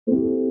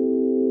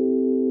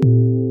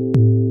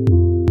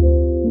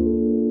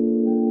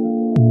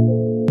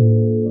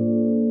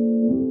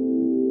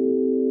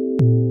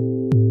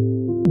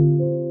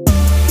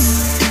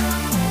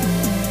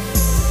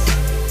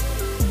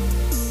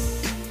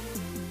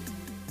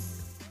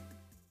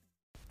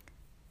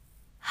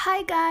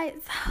Hi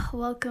guys,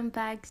 welcome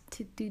back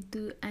to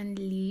Tutu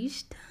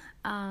Unleashed.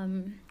 A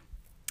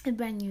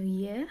brand new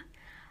year.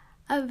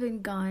 I've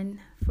been gone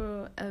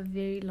for a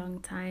very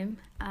long time.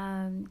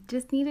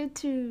 Just needed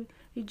to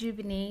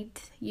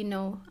rejuvenate,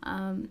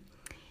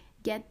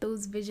 get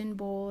those vision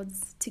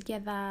boards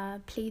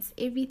together, place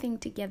everything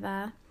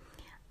together,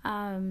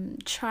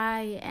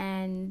 try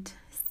and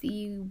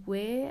see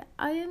where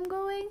I am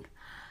going.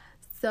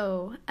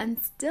 So I'm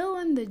still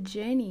on the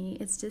journey.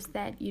 It's just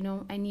that,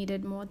 I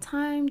needed more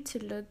time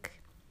to look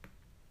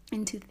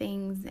into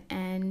things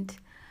and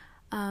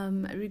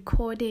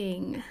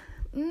recording.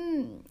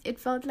 It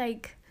felt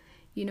like,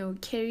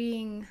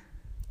 carrying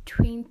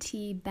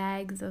 20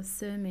 bags of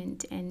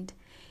cement, and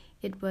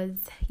it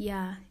was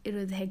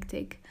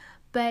hectic.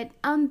 But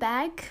I'm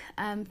back.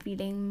 I'm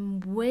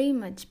feeling way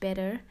much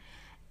better,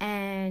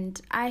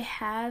 and I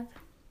have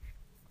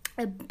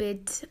a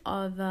bit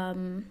of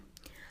a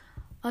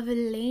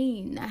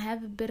lane. I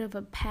have a bit of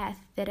a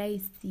path that I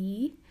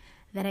see,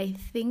 that I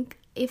think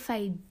if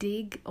I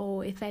dig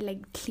or if I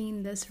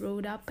clean this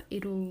road up,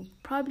 it'll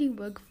probably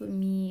work for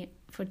me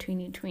for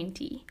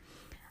 2020.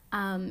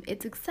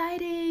 It's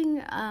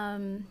exciting,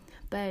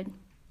 but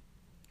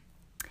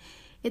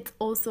it's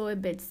also a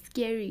bit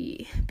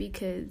scary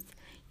because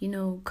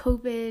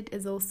COVID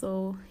is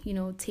also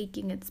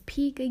taking its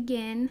peak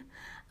again.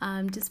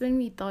 Just when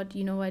we thought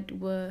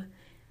we're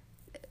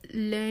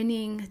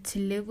learning to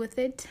live with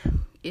it,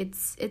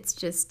 it's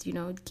just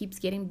it keeps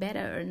getting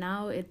better.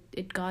 Now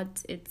it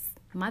got its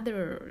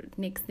mother,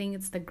 next thing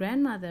it's the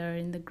grandmother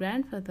and the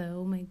grandfather.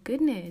 Oh my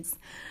goodness.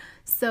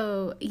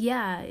 So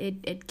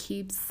it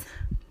keeps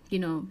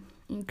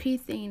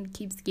increasing, it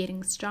keeps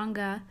getting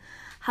stronger.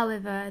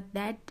 However,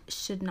 that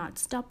should not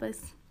stop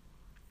us,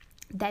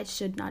 that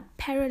should not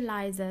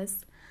paralyze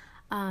us,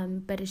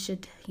 but it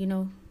should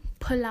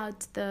pull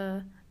out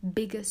the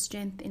bigger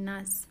strength in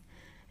us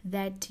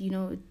that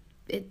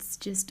it's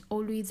just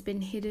always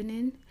been hidden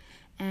in,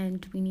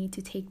 and we need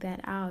to take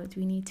that out.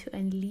 We need to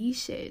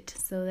unleash it.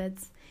 So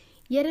that's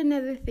yet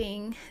another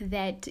thing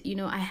that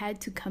I had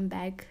to come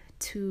back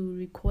to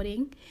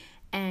recording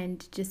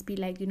and just be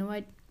like,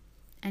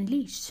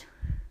 unleash.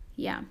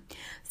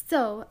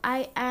 So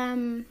I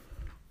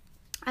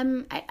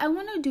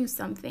want to do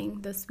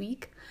something this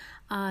week,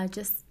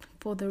 just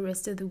for the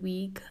rest of the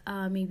week,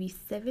 maybe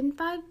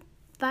 5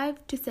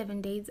 to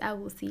 7 days, I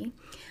will see.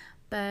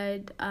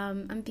 But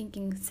I'm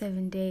thinking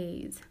 7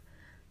 days,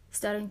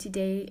 starting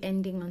today,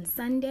 ending on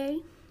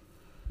Sunday.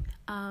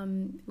 I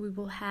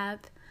will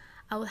have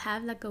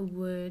a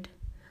word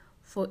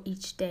for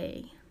each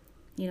day,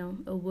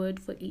 a word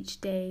for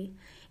each day,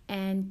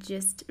 and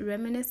just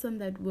reminisce on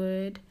that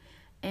word,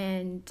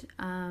 and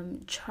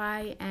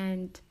try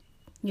and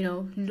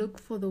look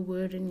for the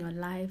word in your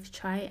life.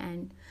 Try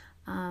and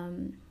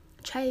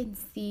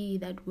see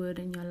that word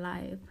in your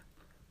life.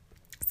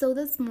 So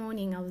this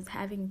morning I was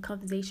having a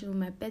conversation with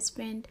my best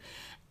friend,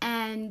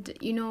 and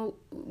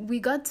we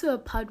got to a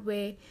part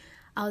where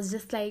I was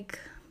just like,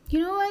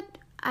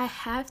 I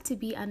have to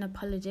be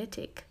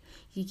unapologetic.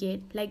 You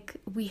get,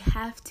 we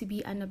have to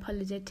be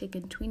unapologetic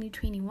in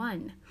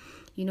 2021.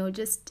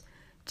 Just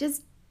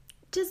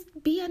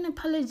be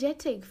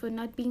unapologetic for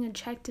not being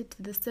attracted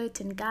to the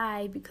certain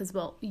guy, because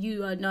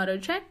you are not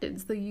attracted,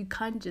 so you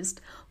can't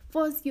just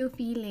force your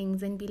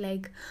feelings and be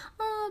like,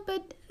 oh,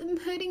 but I'm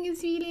hurting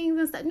his feelings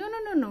and stuff.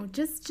 No.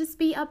 Just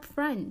be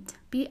upfront.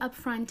 Be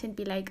upfront and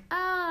be like,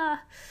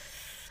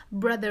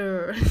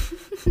 brother.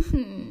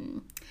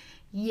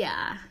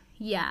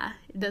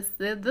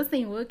 This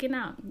ain't working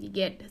out. You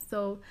get.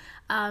 So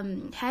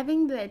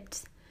having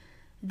that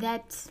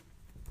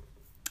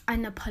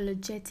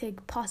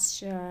unapologetic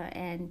posture,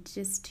 and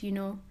just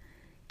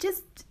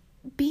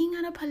being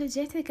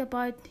unapologetic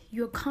about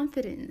your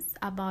confidence,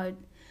 about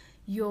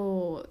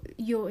your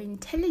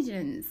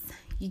intelligence,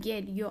 you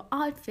get, your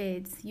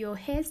outfits, your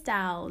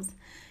hairstyles,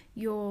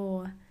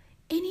 your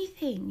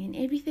anything and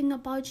everything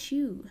about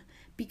you,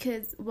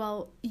 because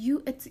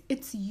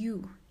it's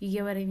you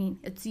get what I mean?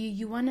 It's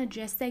you want to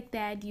dress like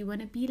that, you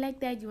want to be like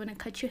that, you want to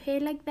cut your hair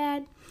like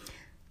that.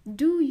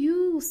 Do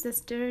you,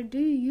 sister, do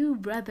you,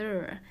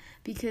 brother,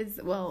 because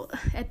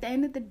at the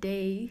end of the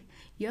day,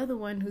 you're the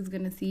one who's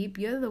gonna sleep,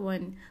 you're the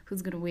one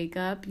who's gonna wake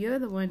up, you're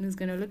the one who's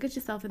gonna look at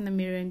yourself in the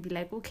mirror and be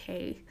like,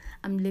 okay,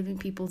 I'm living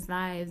people's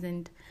lives,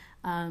 and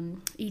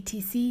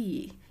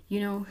etc.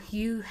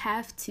 You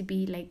have to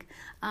be like,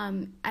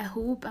 I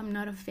hope I'm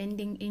not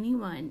offending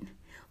anyone.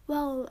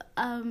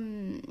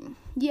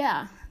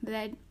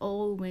 That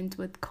all went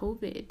with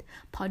COVID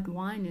part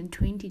 1 in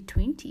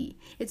 2020.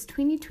 It's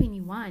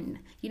 2021.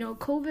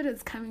 COVID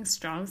is coming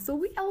strong, so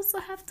we also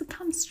have to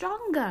come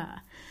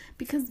stronger,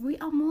 because we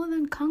are more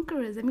than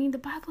conquerors. I mean, the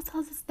Bible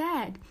tells us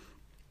that.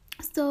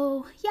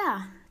 So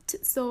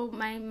so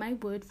my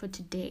word for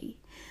today,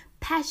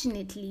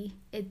 passionately,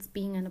 it's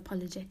being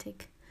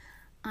unapologetic.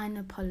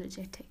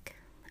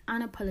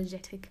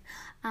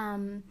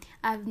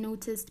 I've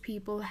noticed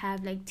people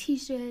have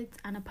t-shirts,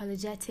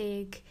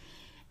 unapologetic,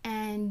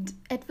 and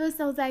at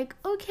first I was like,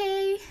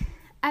 okay,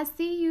 I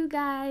see you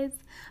guys.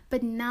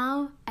 But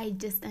now I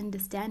just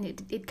understand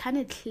it. It kind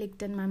of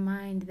clicked in my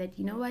mind that,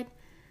 you know what?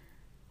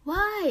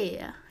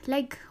 Why?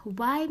 Like,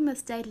 why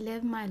must I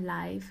live my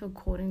life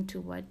according to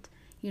what,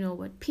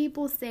 what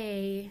people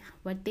say,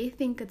 what they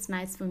think it's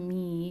nice for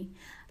me,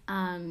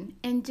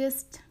 and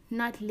just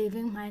not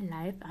living my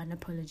life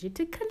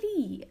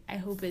unapologetically. I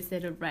hope I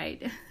said it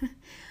right.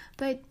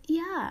 But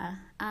yeah,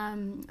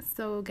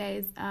 so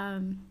guys,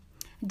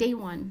 day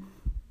 1,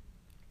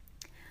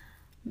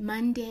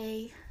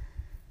 Monday,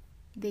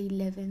 the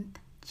 11th,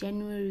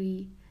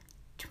 January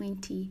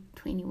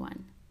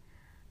 2021.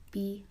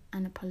 Be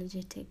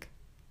unapologetic.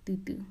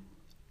 Do.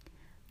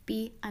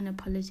 Be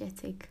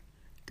unapologetic.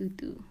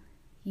 Do.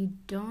 You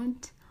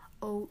don't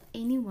owe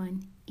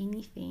anyone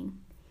anything,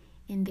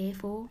 and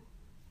therefore,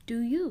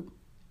 do you.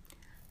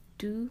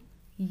 Do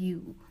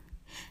you.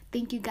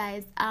 Thank you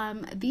guys.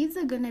 These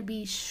are gonna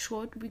be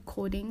short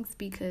recordings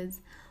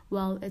because,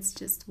 well, it's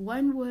just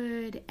one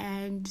word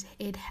and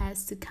it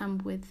has to come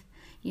with,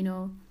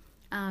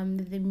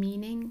 the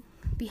meaning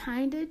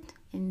behind it,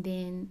 and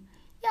then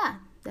yeah,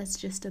 that's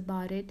just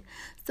about it.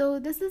 So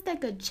this is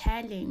like a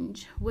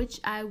challenge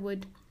which I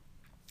would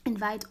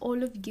invite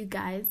all of you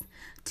guys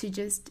to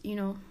just,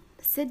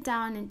 sit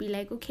down and be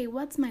like, okay,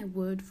 what's my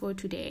word for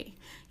today?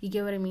 You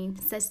get what I mean?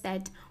 Such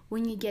that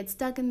when you get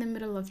stuck in the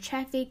middle of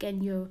traffic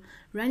and you're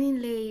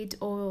running late,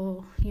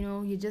 or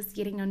you're just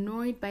getting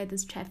annoyed by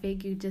this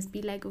traffic, you just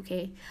be like,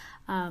 okay,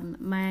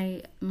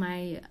 my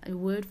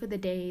word for the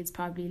day is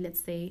probably, let's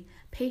say,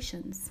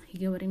 patience. You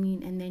get what I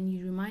mean? And then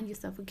you remind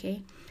yourself,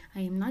 okay, I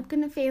am not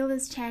gonna fail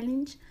this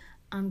challenge.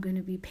 I'm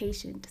gonna be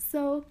patient.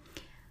 So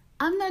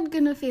I'm not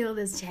gonna fail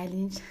this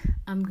challenge.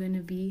 I'm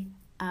gonna be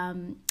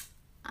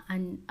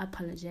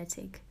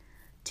unapologetic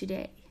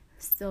today.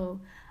 So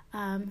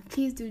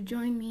please do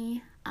join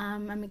me.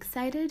 I'm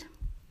excited,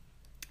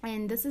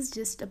 and this is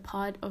just a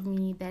part of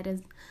me that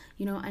is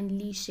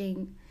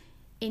unleashing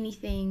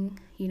anything,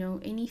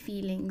 any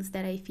feelings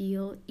that I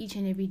feel each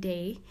and every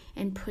day,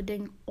 and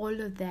putting all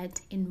of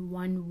that in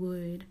one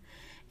word.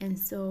 And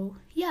so,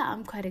 yeah,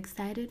 I'm quite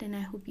excited, and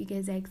I hope you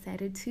guys are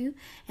excited too.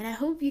 And I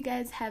hope you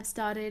guys have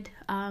started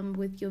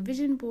with your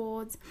vision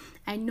boards.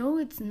 I know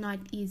it's not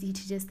easy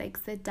to just like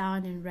sit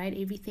down and write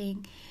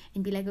everything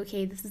and be like,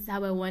 okay, this is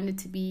how I want it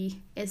to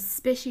be,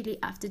 especially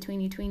after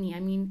 2020. I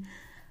mean,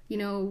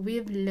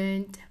 we've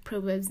learned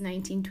Proverbs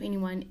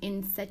 19:21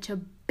 in such a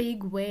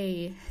big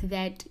way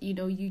that,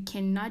 you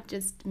cannot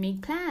just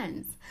make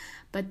plans,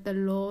 but the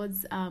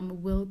Lord's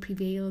will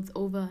prevails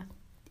over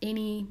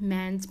any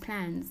man's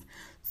plans.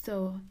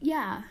 So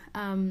yeah,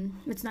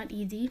 it's not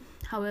easy.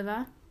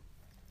 However,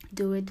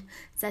 do it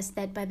such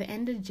that by the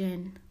end of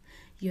Jan,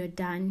 you're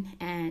done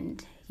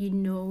and you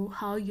know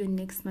how your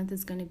next month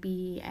is going to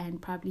be,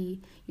 and probably,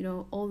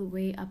 all the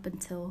way up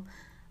until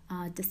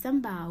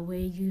December, where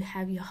you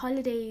have your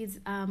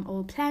holidays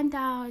all planned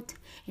out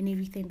and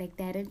everything like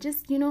that. And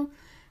just,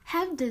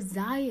 have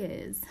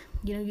desires.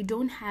 You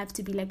don't have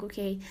to be like,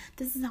 okay,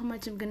 this is how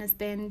much I'm going to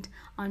spend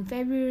on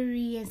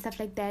February and stuff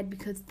like that,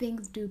 because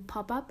things do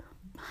pop up.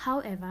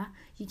 However,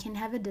 you can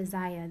have a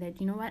desire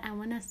that, I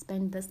want to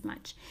spend this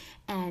much,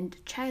 and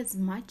try as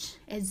much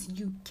as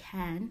you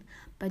can,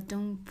 but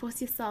don't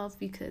force yourself,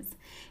 because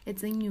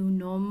it's a new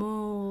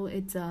normal.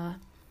 It's a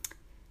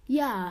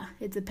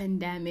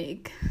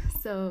pandemic.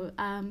 So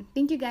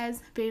thank you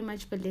guys very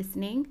much for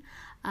listening.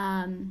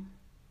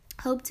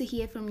 Hope to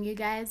hear from you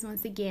guys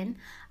once again.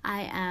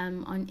 I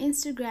am on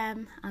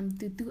Instagram,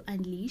 Tutu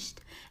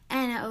Unleashed,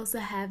 and I also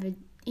have an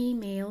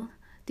email,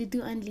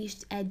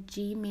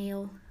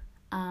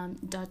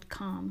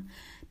 tutuunleashed@gmail.com.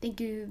 Thank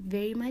you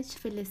very much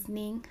for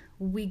listening.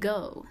 We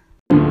go.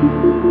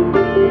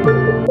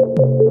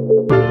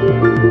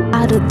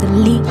 Out of the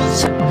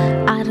leash,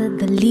 unleashed, out of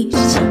the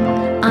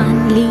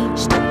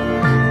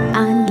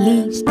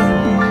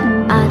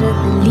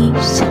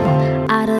leash.